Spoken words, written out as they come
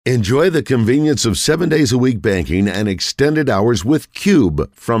Enjoy the convenience of 7 days a week banking and extended hours with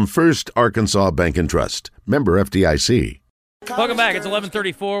Cube from First Arkansas Bank and Trust. Member FDIC. Welcome back. It's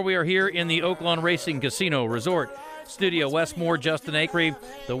 11:34. We are here in the Oaklawn Racing Casino Resort Studio. Wes Moore, Justin Acree,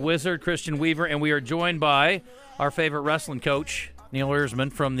 the Wizard, Christian Weaver, and we are joined by our favorite wrestling coach, Neil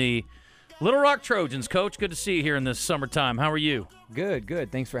Erisman from the Little Rock Trojans. Coach, good to see you here in this summertime. How are you?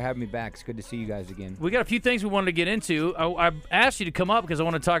 Good. Thanks for having me back. It's good to see you guys again. We got a few things we wanted to get into. I asked you to come up because I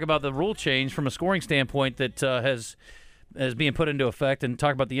want to talk about the rule change from a scoring standpoint that has being put into effect and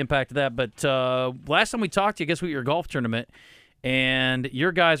talk about the impact of that. But last time we talked to you, I guess we were at your golf tournament, and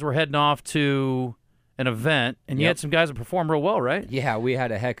your guys were heading off to an event, and you had some guys that performed real well, right? Yeah, we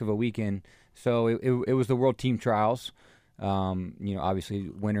had a heck of a weekend. So it was the World Team Trials. Obviously,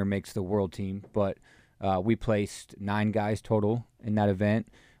 winner makes the World Team, but we placed 9 guys total in that event.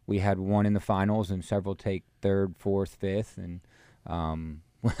 We had one in the finals and several take 3rd, 4th, 5th, and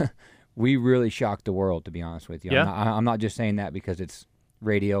we really shocked the world, to be honest with you. Yeah. I'm not just saying that because it's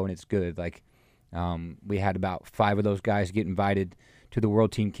radio and it's good. Like, we had about 5 of those guys get invited to the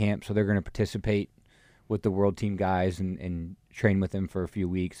World Team camp, so they're going to participate with the World Team guys and train with them for a few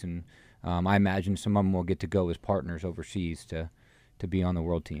weeks. And I imagine some of them will get to go as partners overseas to be on the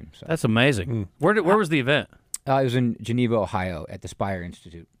World Team. So. That's amazing. Where was the event? It was in Geneva, Ohio, at the Spire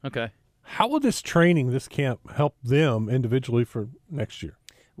Institute. Okay. How will this camp help them individually for next year?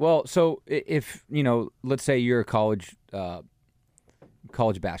 Well, so if, let's say you're a college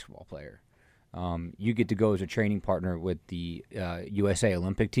basketball player, you get to go as a training partner with the USA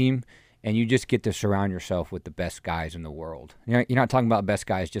Olympic team, and you just get to surround yourself with the best guys in the world. You're not talking about best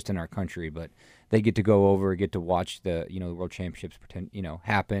guys just in our country, but they get to go over, get to watch the World Championships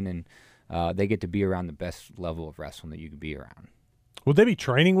happen, and they get to be around the best level of wrestling that you could be around. Will they be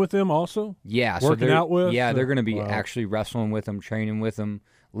training with them also? Yeah, working out with. Yeah, they're going to be actually wrestling with them, training with them,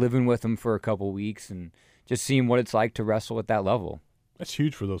 living with them for a couple weeks, and just seeing what it's like to wrestle at that level. That's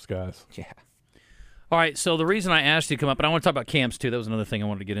huge for those guys. Yeah. All right, so the reason I asked you to come up, and I want to talk about camps too. That was another thing I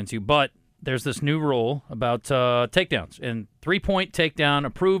wanted to get into. But there's this new rule about takedowns, and 3-point takedown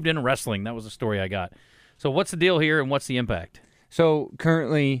approved in wrestling. That was the story I got. So what's the deal here, and what's the impact? So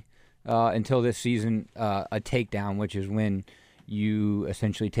currently, until this season, a takedown, which is when you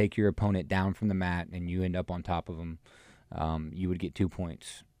essentially take your opponent down from the mat and you end up on top of them, you would get 2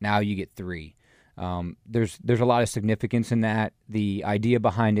 points. Now you get 3. There's a lot of significance in that. The idea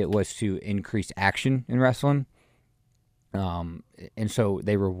behind it was to increase action in wrestling, and so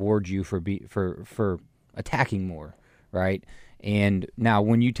they reward you for attacking more, right? And now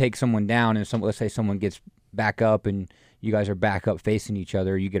when you take someone down and let's say someone gets back up and you guys are back up facing each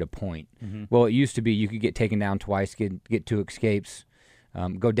other, you get a point. Mm-hmm. Well, it used to be you could get taken down twice, get 2 escapes,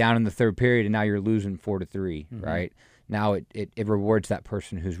 go down in the 3rd period, and now you're losing 4-3, mm-hmm. right? Now it rewards that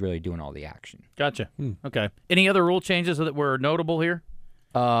person who's really doing all the action. Gotcha. Okay. Any other rule changes that were notable here?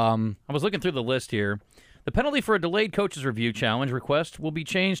 I was looking through the list here. The penalty for a delayed coach's review challenge request will be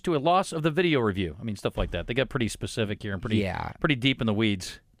changed to a loss of the video review. I mean, stuff like that. They got pretty specific here and pretty deep in the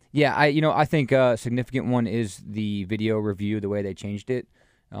weeds. Yeah, I think a significant one is the video review, the way they changed it.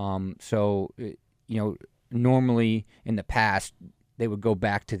 Normally in the past, they would go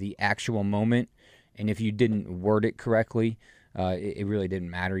back to the actual moment, and if you didn't word it correctly, it really didn't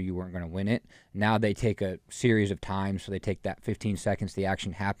matter. You weren't going to win it. Now they take a series of times, so they take that 15 seconds the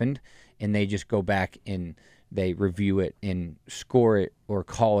action happened, and they just go back and they review it and score it or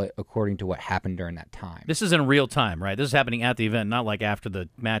call it according to what happened during that time. This is in real time, right? This is happening at the event, not like after the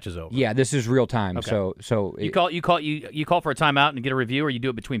match is over. Yeah, this is real time. Okay. So you call for a timeout and get a review, or you do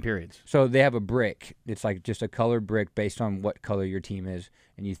it between periods? So they have a brick. It's like just a colored brick based on what color your team is,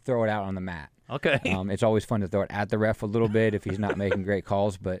 and you throw it out on the mat. Okay. It's always fun to throw it at the ref a little bit if he's not making great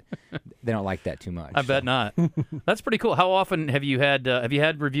calls, but they don't like that too much. I bet not. That's pretty cool. How often have you had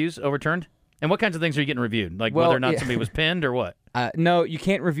reviews overturned? And what kinds of things are you getting reviewed? Like whether or not somebody was pinned or what? No, you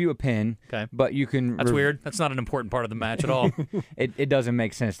can't review a pin. Okay. But you can. That's weird. That's not an important part of the match at all. It doesn't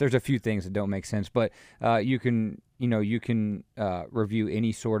make sense. There's a few things that don't make sense, but you can review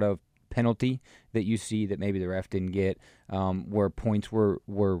any sort of penalty that you see that maybe the ref didn't get, where points were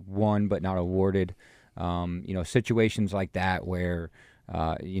won but not awarded. Situations like that where.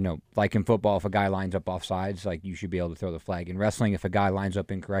 Like in football, if a guy lines up offsides, like you should be able to throw the flag. In wrestling, if a guy lines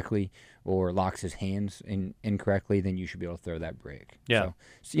up incorrectly or locks his hands incorrectly, then you should be able to throw that break. Yeah.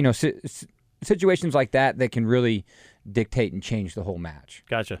 So situations like that can really dictate and change the whole match.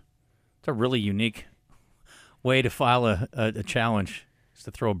 Gotcha. It's a really unique way to file a challenge, is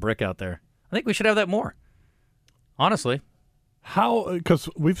to throw a brick out there. I think we should have that more, honestly. Because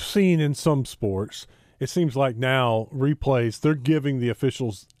we've seen in some sports, it seems like now replays, they're giving the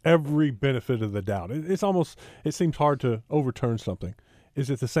officials every benefit of the doubt. It seems hard to overturn something.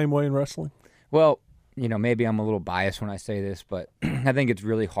 Is it the same way in wrestling? Well, maybe I'm a little biased when I say this, but I think it's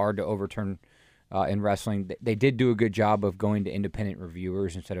really hard to overturn in wrestling. They did do a good job of going to independent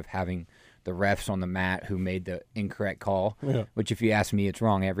reviewers instead of having the refs on the mat who made the incorrect call, which if you ask me, it's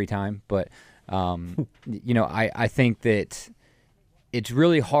wrong every time. But, I think that it's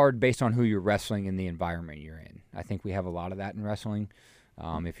really hard based on who you're wrestling and the environment you're in. I think we have a lot of that in wrestling.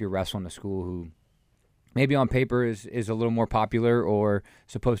 If you're wrestling a school who maybe on paper is a little more popular or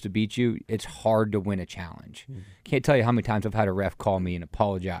supposed to beat you, it's hard to win a challenge. Can't tell you how many times I've had a ref call me and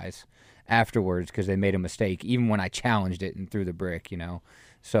apologize afterwards because they made a mistake, even when I challenged it and threw the brick,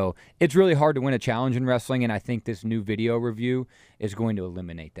 So it's really hard to win a challenge in wrestling, and I think this new video review is going to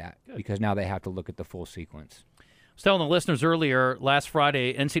eliminate that because now they have to look at the full sequence. I was telling the listeners earlier, last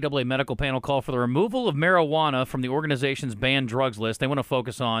Friday, NCAA medical panel called for the removal of marijuana from the organization's banned drugs list. They want to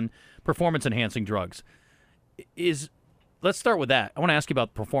focus on performance-enhancing drugs. Let's start with that. I want to ask you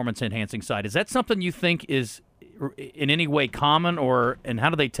about the performance-enhancing side. Is that something you think is in any way common, and how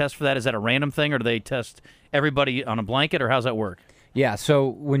do they test for that? Is that a random thing, or do they test everybody on a blanket, or how's that work? Yeah, so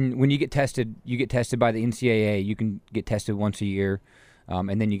when you get tested by the NCAA. You can get tested once a year,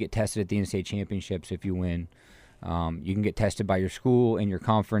 and then you get tested at the NCAA championships if you win. You can get tested by your school and your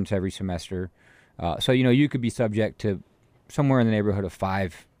conference every semester. So, you could be subject to somewhere in the neighborhood of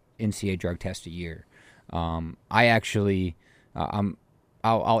 5 NCAA drug tests a year. I'll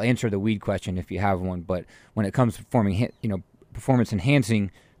answer the weed question if you have one, but when it comes to performance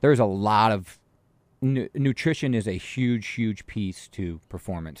enhancing, there's a lot of nutrition is a huge, huge piece to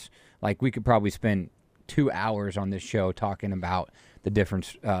performance. Like we could probably spend 2 hours on this show talking about the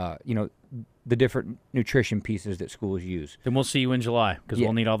difference, the different nutrition pieces that schools use. Then we'll see you in July because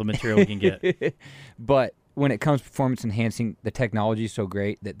we'll need all the material we can get. But when it comes to performance enhancing, the technology is so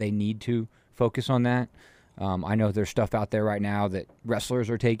great that they need to focus on that. I know there's stuff out there right now that wrestlers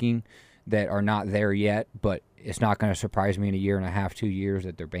are taking that are not there yet, but it's not going to surprise me in a year and a half, 2 years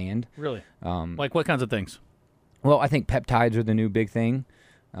that they're banned. Really? Like what kinds of things? Well, I think peptides are the new big thing.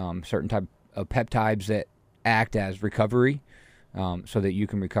 Certain type of peptides that act as recovery, so that you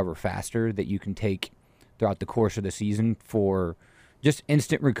can recover faster, that you can take throughout the course of the season for just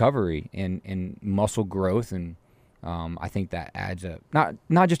instant recovery and muscle growth. And I think that adds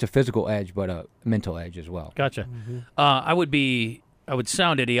not just a physical edge, but a mental edge as well. Gotcha. I would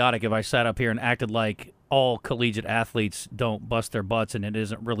sound idiotic if I sat up here and acted like all collegiate athletes don't bust their butts and it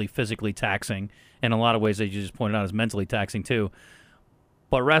isn't really physically taxing. In a lot of ways, as you just pointed out, is mentally taxing too.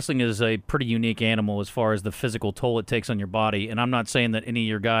 But wrestling is a pretty unique animal as far as the physical toll it takes on your body. And I'm not saying that any of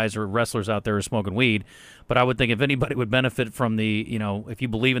your guys or wrestlers out there are smoking weed, but I would think if anybody would benefit from if you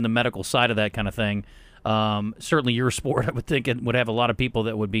believe in the medical side of that kind of thing, certainly your sport, I would think it would have a lot of people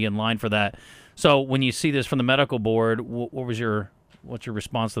that would be in line for that. So when you see this from the medical board, what's your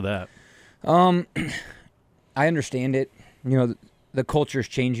response to that? I understand it. The culture's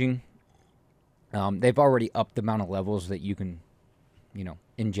changing. They've already upped the amount of levels that you can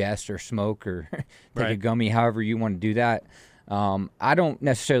ingest or smoke or take a gummy, however you want to do that. I don't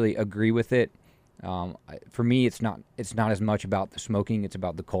necessarily agree with it. For me, it's not as much about the smoking. It's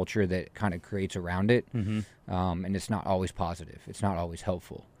about the culture that it kind of creates around it. And it's not always positive. It's not always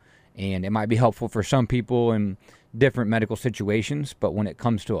helpful. And it might be helpful for some people in different medical situations, but when it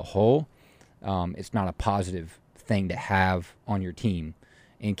comes to a whole, it's not a positive thing to have on your team.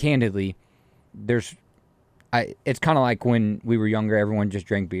 And candidly, it's kind of like when we were younger, everyone just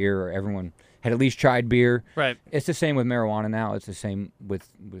drank beer or everyone had at least tried beer. Right. It's the same with marijuana now. It's the same with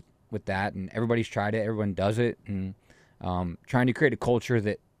that, and everybody's tried it. Everyone does it, and trying to create a culture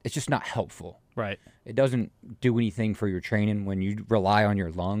that it's just not helpful. Right. It doesn't do anything for your training when you rely on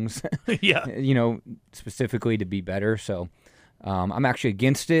your lungs. Yeah. Specifically to be better. So I'm actually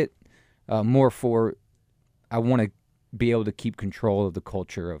against it. More for I want to be able to keep control of the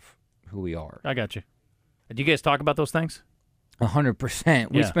culture of who we are. I got you. Do you guys talk about those things?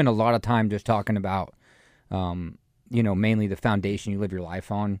 100%. We spend a lot of time just talking about, mainly the foundation you live your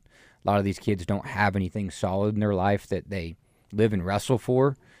life on. A lot of these kids don't have anything solid in their life that they live and wrestle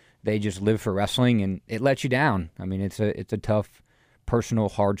for. They just live for wrestling, and it lets you down. I mean, it's a tough, personal,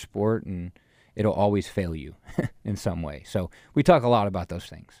 hard sport, and it'll always fail you in some way. So we talk a lot about those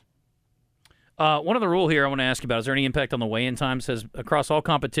things. One other rule here I want to ask you about, is there any impact on the weigh-in time? It says across all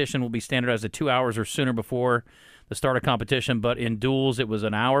competition will be standardized at 2 hours or sooner before the start of competition, but in duels it was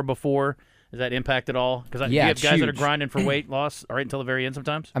an hour before. Does that impact at all? Because you have guys that are grinding for weight loss right until the very end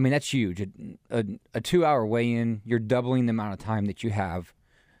sometimes? I mean, that's huge. A 2 hour weigh-in, you're doubling the amount of time that you have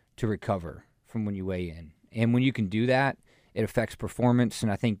to recover from when you weigh in. And when you can do that, it affects performance,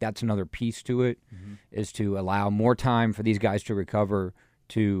 and I think that's another piece to it, is to allow more time for these guys to recover,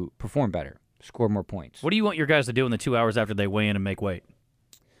 to perform better, score more points. What do you want your guys to do in the 2 hours after they weigh in and make weight?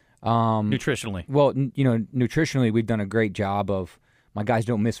 Nutritionally. Well, nutritionally, we've done a great job of, my guys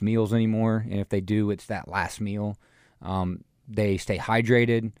don't miss meals anymore, and if they do, it's that last meal. They stay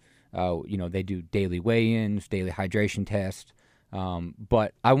hydrated. They do daily weigh-ins, daily hydration tests.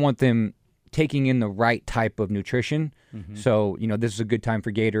 But I want them taking in the right type of nutrition. So, this is a good time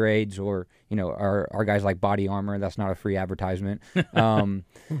for Gatorades, or, our guys like Body Armor. That's not a free advertisement. Quick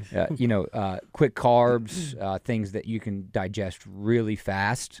carbs, things that you can digest really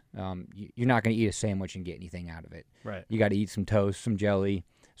fast. You're not going to eat a sandwich and get anything out of it. Right. You got to eat some toast, some jelly,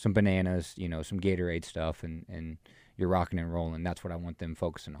 some bananas, some Gatorade stuff, and you're rocking and rolling. That's what I want them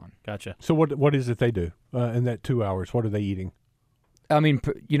focusing on. Gotcha. So what is it they do in that 2 hours? What are they eating? I mean,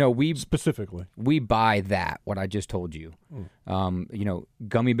 we specifically buy that, what I just told you.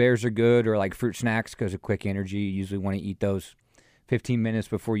 Gummy bears are good, or like fruit snacks, because of quick energy. You usually want to eat those 15 minutes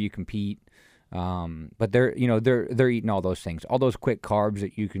before you compete. But they're eating all those things, all those quick carbs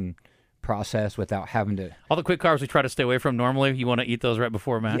that you can process without having to. All the quick carbs we try to stay away from normally, you want to eat those right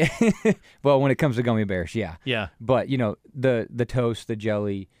before a match? Yeah. Well, when it comes to gummy bears, yeah. Yeah. But, the toast, the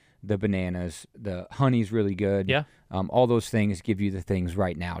jelly, the bananas, the honey's really good. Yeah. All those things give you the things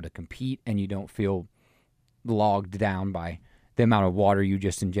right now to compete, and you don't feel logged down by the amount of water you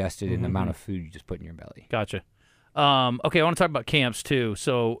just ingested and the amount of food you just put in your belly. Gotcha. Okay, I want to talk about camps too.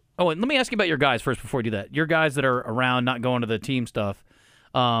 So, and let me ask you about your guys first before we do that. Your guys that are around, not going to the team stuff,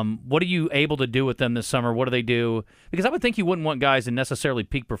 what are you able to do with them this summer? What do they do? Because I would think you wouldn't want guys in necessarily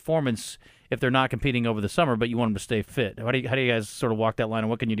peak performance if they're not competing over the summer, but you want them to stay fit. How do you guys sort of walk that line, and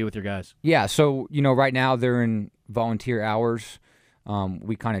what can you do with your guys? Yeah, so, right now they're in volunteer hours.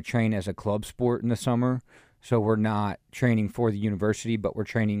 We kind of train as a club sport in the summer, so we're not training for the university, but we're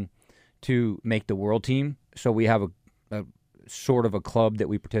training to make the world team. So we have a sort of a club that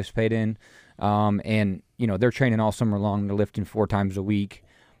we participate in, and they're training all summer long. They're lifting 4 times a week,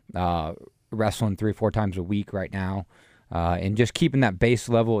 wrestling 3 or 4 times a week right now, and just keeping that base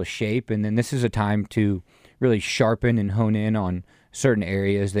level of shape. And then this is a time to really sharpen and hone in on certain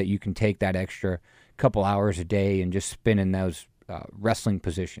areas that you can take that extra couple hours a day and just spin in those wrestling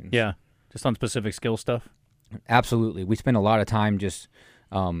positions. Yeah, just on specific skill stuff. Absolutely. We spend a lot of time just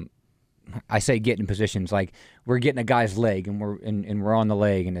I say get in positions, like we're getting a guy's leg and we're on the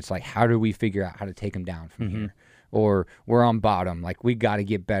leg, and it's like, how do we figure out how to take him down from here? Or we're on bottom, like we got to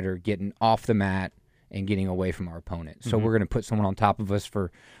get better getting off the mat and getting away from our opponent. So we're going to put someone on top of us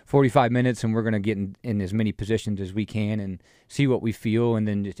for 45 minutes, and we're going to get in as many positions as we can and see what we feel, and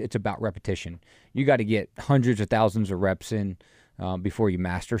then it's about repetition. You got to get hundreds of thousands of reps in before you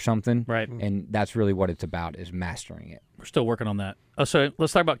master something. Right. And that's really what it's about, is mastering it. We're still working on that. So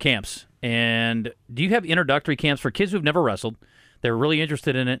let's talk about camps. And do you have introductory camps for kids who've never wrestled? They're really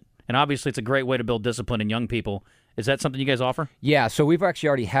interested in it, and obviously it's a great way to build discipline in young people. Is that something you guys offer? Yeah, so we've actually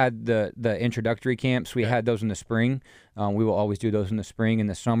already had the introductory camps. We had those in the spring. We will always do those in the spring. In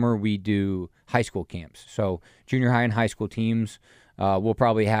the summer, we do high school camps. So junior high and high school teams, we'll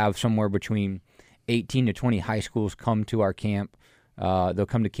probably have somewhere between 18 to 20 high schools come to our camp. They'll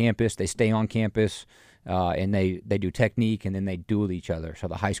come to campus, they stay on campus, and they do technique, and then they duel each other. So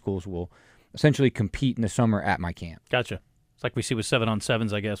the high schools will essentially compete in the summer at my camp. Gotcha. It's like we see with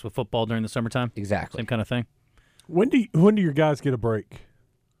 7-on-7s, I guess, with football during the summertime. Exactly. Same kind of thing. When do your guys get a break?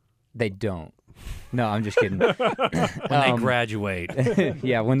 They don't. No, I'm just kidding. When they graduate.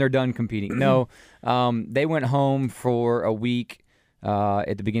 Yeah, when they're done competing. No, they went home for a week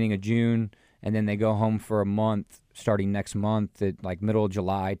at the beginning of June, and then they go home for a month starting next month at like middle of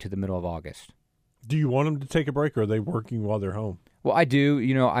July to the middle of August. Do you want them to take a break, or are they working while they're home? Well, I do.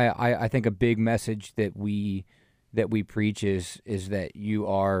 I think a big message that we preach is that you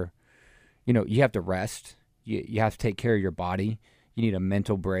are, you have to rest. You have to take care of your body. You need a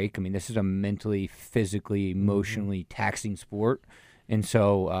mental break. I mean, this is a mentally, physically, emotionally taxing sport. And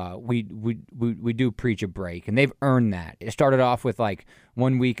so we do preach a break, and they've earned that. It started off with like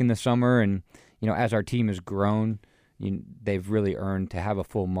 1 week in the summer, and as our team has grown, they've really earned to have a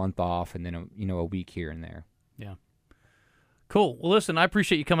full month off, and then a week here and there. Yeah. Cool. Well, listen, I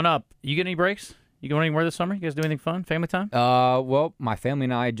appreciate you coming up. You get any breaks? You going anywhere this summer? You guys do anything fun? Family time? Well, my family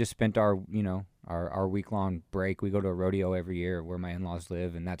and I just spent our week-long break. We go to a rodeo every year where my in-laws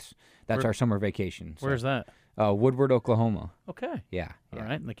live, and that's our summer vacation. So. Where's that? Woodward, Oklahoma. Okay. Yeah. All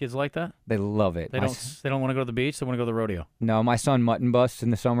right. And the kids like that? They love it. They don't want to go to the beach. They want to go to the rodeo. No, my son mutton busts in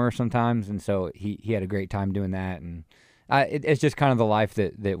the summer sometimes, and so he had a great time doing that. And It's just kind of the life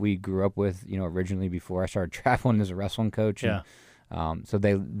that we grew up with, originally before I started traveling as a wrestling coach. Yeah. So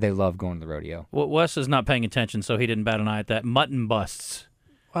they love going to the rodeo. Well, Wes is not paying attention, so he didn't bat an eye at that. Mutton busts.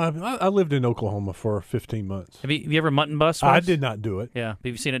 I lived in Oklahoma for 15 months. Have you ever mutton bust? I once? did not do it. Yeah. Have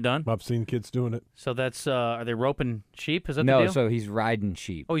you seen it done? I've seen kids doing it. So that's are they roping sheep? Is that the No, deal? so he's riding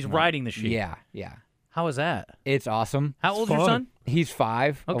sheep. Oh, he's riding the sheep. Yeah. How is that? It's awesome. How old's your fun. son? He's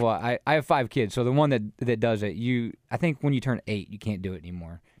 5. Okay. Well, I have 5 kids, so the one that does it, I think when you turn 8, you can't do it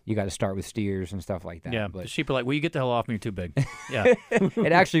anymore. You got to start with steers and stuff like that. Yeah. The But sheep are like, "Well, you get the hell off me. You're too big." Yeah.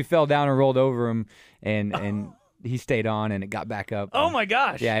 it actually fell down and rolled over him, and he stayed on, and it got back up. Oh my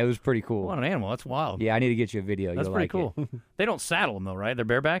gosh. Yeah, it was pretty cool. What an animal. That's wild. Yeah, I need to get you a video. That's You'll pretty like cool. it. They don't saddle them though, right? They're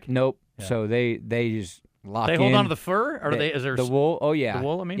bareback. Nope. Yeah. So they just lock They in. hold on to the fur, or is there the wool? Oh yeah, the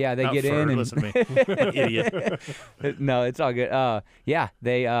wool? I mean, yeah, they Not get fur, in and listen to me, idiot. no, it's all good. Yeah,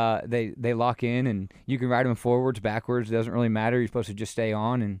 they lock in, and you can ride them forwards, backwards. It doesn't really matter. You're supposed to just stay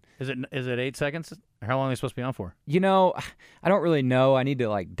on, and Is it 8 seconds? How long are they supposed to be on for? I don't really know. I need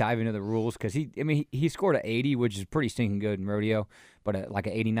to dive into the rules because he scored an 80, which is pretty stinking good in rodeo, but like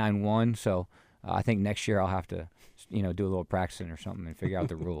an 89-1. So I think next year I'll have to do a little practicing or something and figure out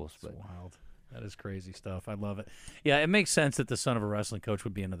the rules. That's But wild. That is crazy stuff. I love it. Yeah, it makes sense that the son of a wrestling coach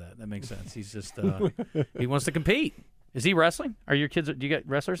would be into that. That makes sense. He's just he wants to compete. Is he wrestling? Are your kids? Do you get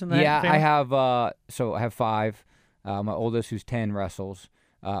wrestlers in that? yeah, family? I have. So I have 5. My oldest, who's 10, wrestles.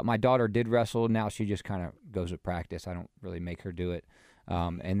 My daughter did wrestle. Now she just kind of goes to practice. I don't really make her do it.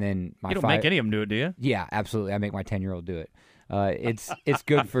 And then my You don't make any of them do it, do you? Yeah, absolutely. I make my 10-year-old do it. It's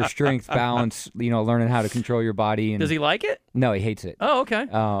good for strength, balance. Learning how to control your body. And Does he like it? No, he hates it. Oh, okay.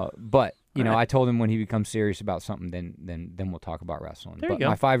 But All right. I told him when he becomes serious about something, then we'll talk about wrestling. There you But go.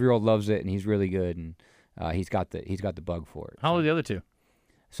 my 5-year-old loves it, and he's really good, and he's got the bug for it. How old are the other two?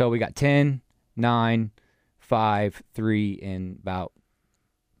 So we got 10, 9, 5, 3, and about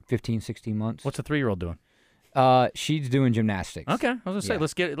 15, 16 months. What's the 3-year-old doing? She's doing gymnastics. Okay, I was gonna say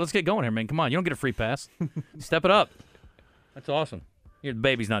Yeah. let's get going here, man. Come on, you don't get a free pass. Step it up. That's awesome. Your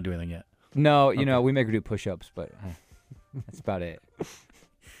baby's not doing anything yet. No, we make her do push-ups, but that's about it.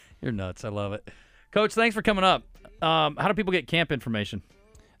 You're nuts. I love it, Coach. Thanks for coming up. How do people get camp information?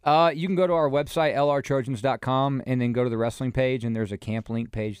 You can go to our website, lrtrojans.com, and then go to the wrestling page, and there's a camp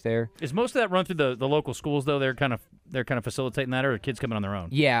link page there. Is most of that run through the local schools though? They're kind of facilitating that, or are kids coming on their own?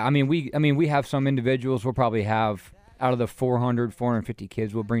 Yeah, we have some individuals. We'll probably have out of the 450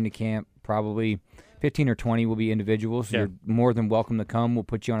 kids we'll bring to camp, probably 15 or 20 will be individuals. Yeah. You're more than welcome to come. We'll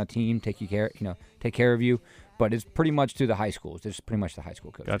put you on a team, take care of you. But it's pretty much to the high schools. It's pretty much the high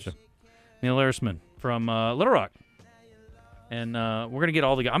school coaches. Gotcha. Neil Erisman from Little Rock. And we're going to get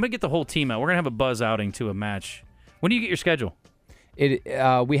I'm going to get the whole team out. We're going to have a buzz outing to a match. When do you get your schedule?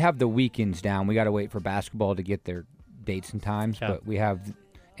 We have the weekends down. We got to wait for basketball to get their dates and times, Yeah. but we have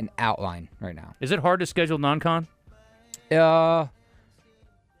an outline right now. Is it hard to schedule non-con?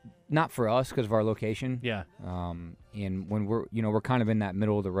 Not for us because of our location. Yeah. And when we're kind of in that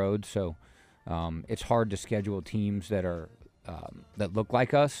middle of the road, so it's hard to schedule teams that are that look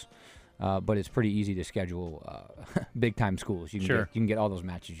like us. But it's pretty easy to schedule big time schools. You can Sure. you can get all those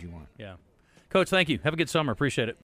matches you want. Yeah. Coach, thank you. Have a good summer. Appreciate it.